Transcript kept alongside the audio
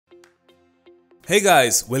Hey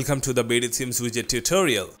guys, welcome to the BdThemes widget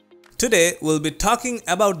tutorial. Today we'll be talking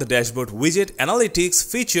about the dashboard widget analytics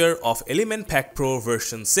feature of Elementor Pro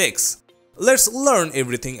version 6. Let's learn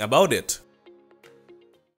everything about it.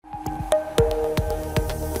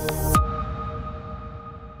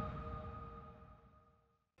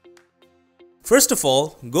 First of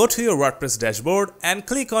all, go to your WordPress dashboard and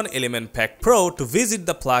click on Elementor Pro to visit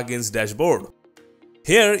the plugins dashboard.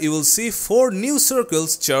 Here you will see 4 new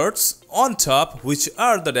circles charts on top, which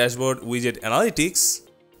are the dashboard widget analytics.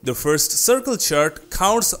 The first circle chart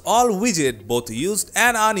counts all widgets, both used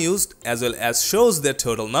and unused, as well as shows their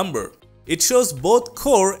total number. It shows both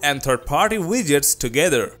core and third-party widgets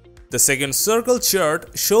together. The second circle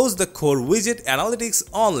chart shows the core widget analytics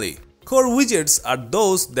only. Core widgets are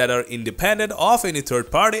those that are independent of any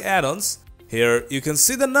third-party add-ons. Here you can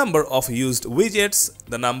see the number of used widgets,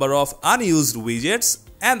 the number of unused widgets,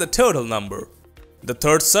 and the total number. The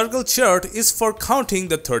third circle chart is for counting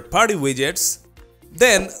the third-party widgets.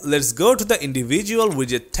 Then let's go to the individual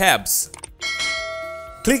widget tabs.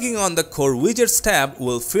 Clicking on the core widgets tab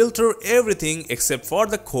will filter everything except for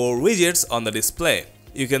the core widgets on the display.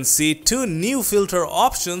 You can see 2 new filter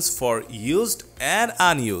options for used and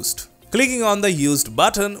unused. Clicking on the used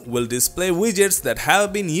button will display widgets that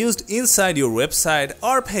have been used inside your website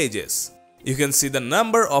or pages. You can see the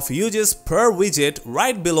number of uses per widget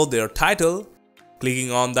right below their title.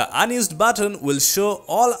 Clicking on the unused button will show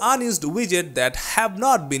all unused widgets that have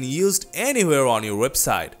not been used anywhere on your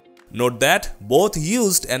website. Note that both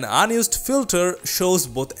used and unused filter shows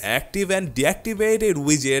both active and deactivated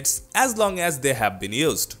widgets as long as they have been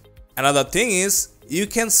used. Another thing is, you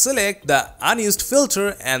can select the unused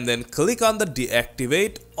filter and then click on the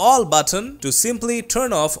deactivate all button to simply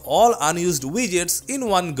turn off all unused widgets in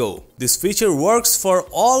one go. This feature works for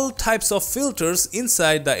all types of filters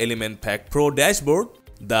inside the Elementor Pro dashboard.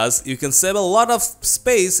 Thus, you can save a lot of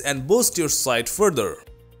space and boost your site further.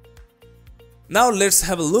 Now let's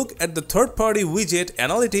have a look at the third-party widget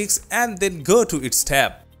analytics and then go to its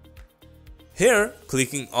tab. Here,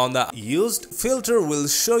 clicking on the used filter will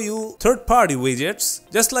show you third-party widgets,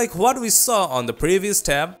 just like what we saw on the previous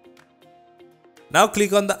tab. Now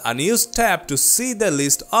click on the unused tab to see the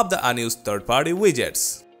list of the unused third-party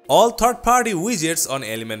widgets. All third-party widgets on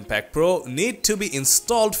Elementor Pro need to be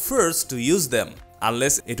installed first to use them,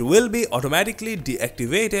 unless it will be automatically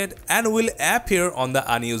deactivated and will appear on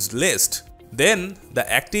the unused list. Then, the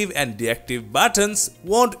active and deactive buttons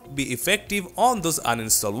won't be effective on those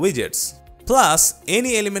uninstalled widgets. Plus,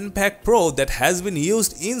 any Elementor Pro that has been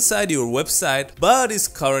used inside your website but is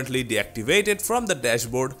currently deactivated from the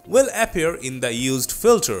dashboard will appear in the used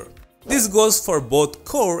filter. This goes for both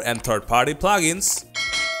core and third-party plugins.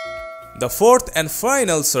 The fourth and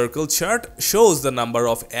final circle chart shows the number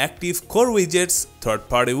of active core widgets,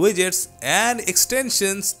 third-party widgets, and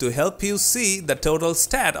extensions to help you see the total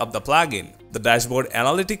stat of the plugin. The dashboard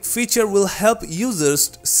analytic feature will help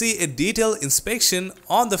users see a detailed inspection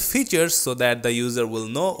on the features so that the user will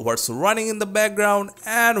know what's running in the background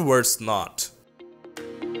and what's not.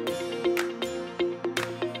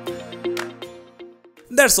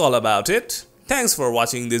 That's all about it. Thanks for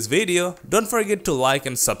watching this video. Don't forget to like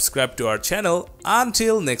and subscribe to our channel.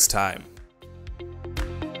 Until next time.